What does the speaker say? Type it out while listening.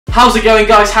How's it going,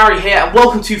 guys? Harry here and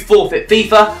welcome to Forfeit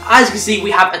FIFA. As you can see,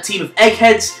 we have a team of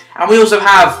eggheads and we also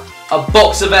have a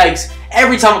box of eggs.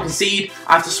 Every time I concede,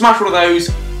 I have to smash one of those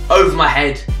over my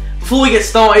head. Before we get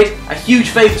started, a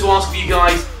huge favour to ask of you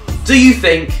guys. Do you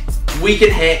think we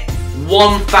can hit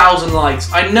 1,000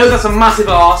 likes? I know that's a massive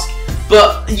ask,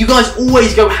 but you guys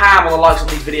always go ham on the likes on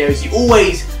these videos. You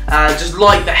always just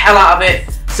like the hell out of it.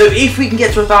 So if we can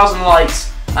get to 1,000 likes,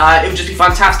 it would just be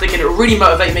fantastic and it would really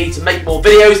motivate me to make more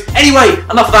videos. Anyway,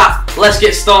 enough of that. Let's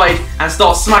get started and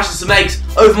start smashing some eggs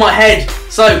over my head.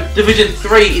 So, Division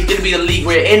 3 is going to be the league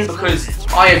we're in because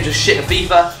I am just shit at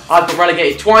FIFA. I've got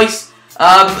relegated twice.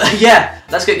 Yeah,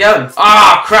 let's get going.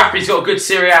 Ah, crap, he's got a good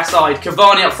Serie A side.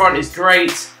 Cavani up front is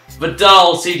great.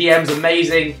 Vidal, CDM's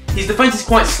amazing. His defence is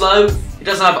quite slow. He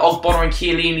doesn't have Ogbonna and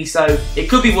Chiellini, so it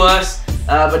could be worse.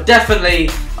 But definitely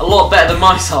a lot better than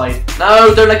my side.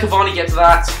 No, don't let Cavani get to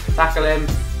that. Tackle him.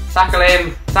 Tackle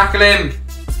him. Tackle him.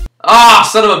 Ah,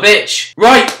 son of a bitch.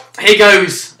 Right, here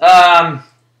goes.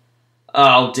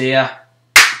 Oh dear.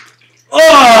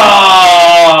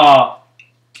 Oh!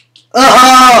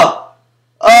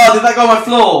 Oh, did that go on my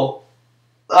floor?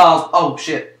 Oh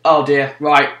shit. Oh dear.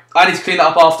 Right, I need to clean that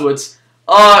up afterwards.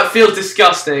 Oh, it feels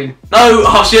disgusting. No,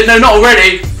 oh shit, no, not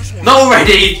already. Not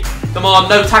already. Come on,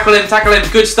 no, tackle him,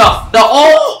 good stuff. No,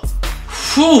 oh!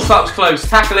 Whew, that was close.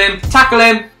 Tackle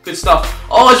him, good stuff.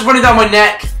 Oh, it's running down my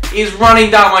neck. He's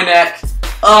running down my neck.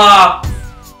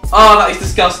 That is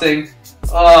disgusting.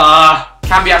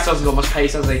 Cambiasso hasn't got much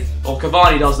pace, has he? Or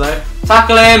Cavani does, though.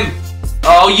 Tackle him.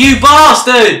 Oh, you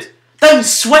bastard! Don't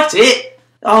sweat it.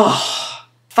 Oh,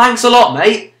 thanks a lot,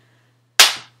 mate.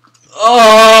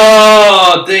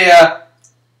 Oh, dear.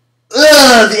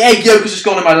 The egg yolk has just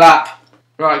gone in my lap.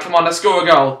 Right, come on, let's score a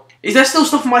goal. Is there still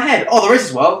stuff in my head? Oh, there is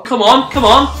as well. Come on, come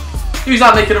on. Who's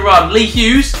that making a run? Lee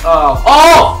Hughes?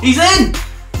 Oh, he's in!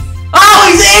 Oh,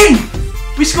 he's in!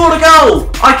 We scored a goal.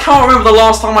 I can't remember the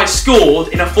last time I scored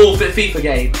in a Forfeit FIFA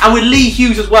game. And with Lee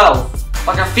Hughes as well.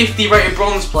 Like a 50 rated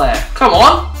bronze player. Come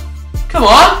on. Come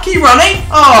on, keep running.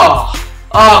 Oh,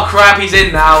 crap, he's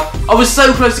in now. I was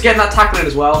so close to getting that tackle in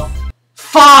as well.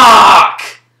 Fuck!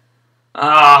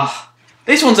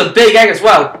 This one's a big egg as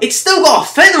well. It's still got a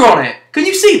feather on it. Can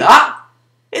you see that?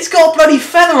 It's got a bloody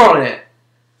feather on it.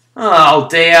 Oh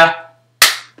dear.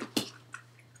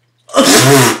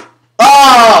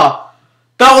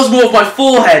 That was more of my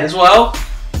forehead as well.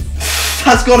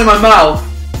 That's gone in my mouth.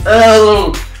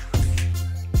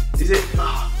 Is it?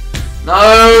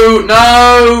 No.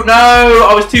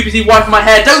 I was too busy wiping my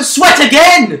hair. Don't sweat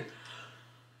again!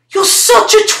 You're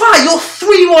such a twat! You're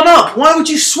 3-1 up! Why would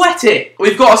you sweat it?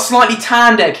 We've got a slightly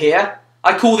tanned egg here.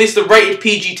 I call this the rated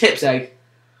PG tips egg.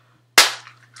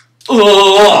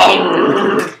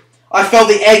 Oh, I felt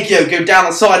the egg yolk go down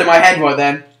the side of my head right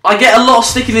then. I get a lot of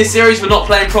stick in this series for not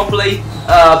playing properly,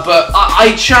 but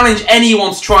I challenge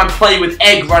anyone to try and play with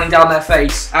egg running down their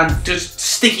face and just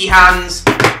sticky hands.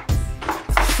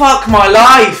 Fuck my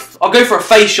life! I'll go for a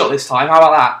face shot this time, how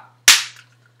about that?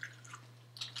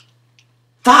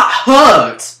 That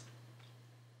hurt!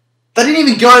 That didn't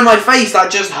even go in my face,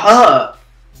 that just hurt.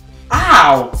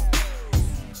 Ow!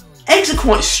 Eggs are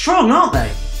quite strong, aren't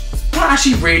they? That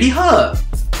actually really hurt.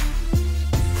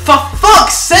 For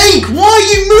fuck's sake, why are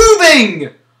you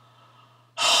moving?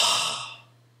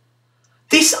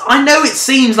 I know it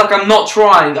seems like I'm not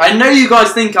trying. I know you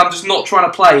guys think I'm just not trying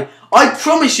to play. I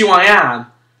promise you I am.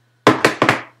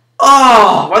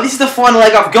 Oh, well, this is the final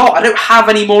egg I've got. I don't have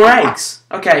any more eggs.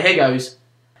 Okay, here goes.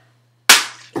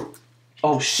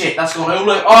 Oh shit, that's gone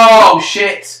all over. Oh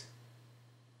shit.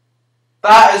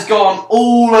 That has gone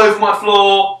all over my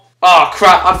floor. Oh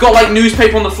crap, I've got like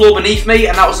newspaper on the floor beneath me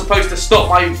and that was supposed to stop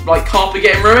my carpet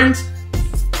getting ruined.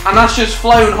 And that's just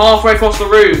flown halfway across the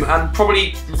room and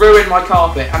probably ruined my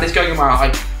carpet and it's going in my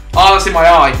eye. Oh, that's in my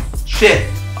eye. Shit.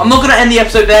 I'm not going to end the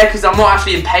episode there because I'm not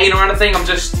actually in pain or anything. I'm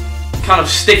just kind of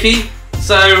sticky.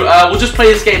 So we'll just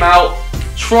play this game out,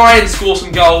 try and score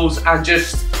some goals and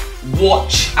just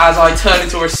watch as I turn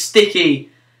into a sticky,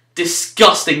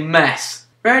 disgusting mess.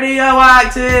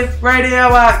 Radioactive,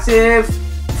 radioactive.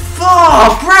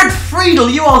 Oh, Brad Friedel,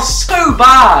 you are so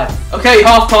bad. Okay,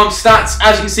 halftime stats.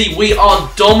 As you can see, we are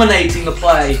dominating the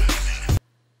play.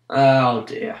 Oh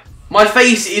dear. My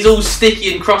face is all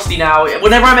sticky and crusty now.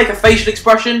 Whenever I make a facial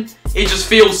expression, it just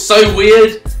feels so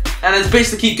weird. And there's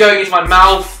bits that keep going into my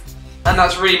mouth. And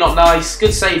that's really not nice.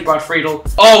 Good save, Brad Friedel.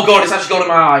 Oh god, it's actually gone in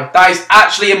my eye. That is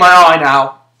actually in my eye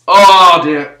now. Oh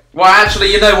dear. Well,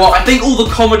 actually, you know what? I think all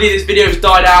the comedy of this video has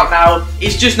died out now.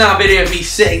 It's just now a video of me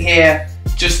sitting here,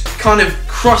 just kind of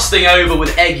crusting over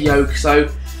with egg yolk. So,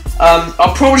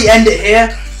 I'll probably end it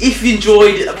here. If you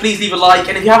enjoyed, please leave a like,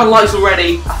 and if you haven't liked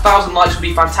already, 1,000 likes would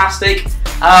be fantastic.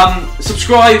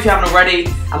 Subscribe if you haven't already,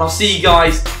 and I'll see you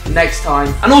guys next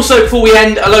time. And also, before we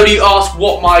end, a load of you asked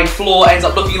what my floor ends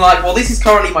up looking like. Well, this is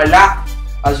currently my lap.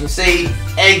 As you can see,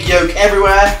 egg yolk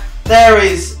everywhere. There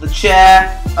is the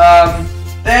chair.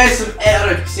 There's some egg, I don't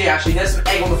know if you can see it actually, there's some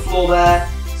egg on the floor there.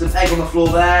 Some egg on the floor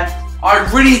there. I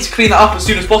really need to clean that up as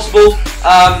soon as possible.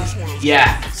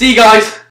 Yeah, see you guys.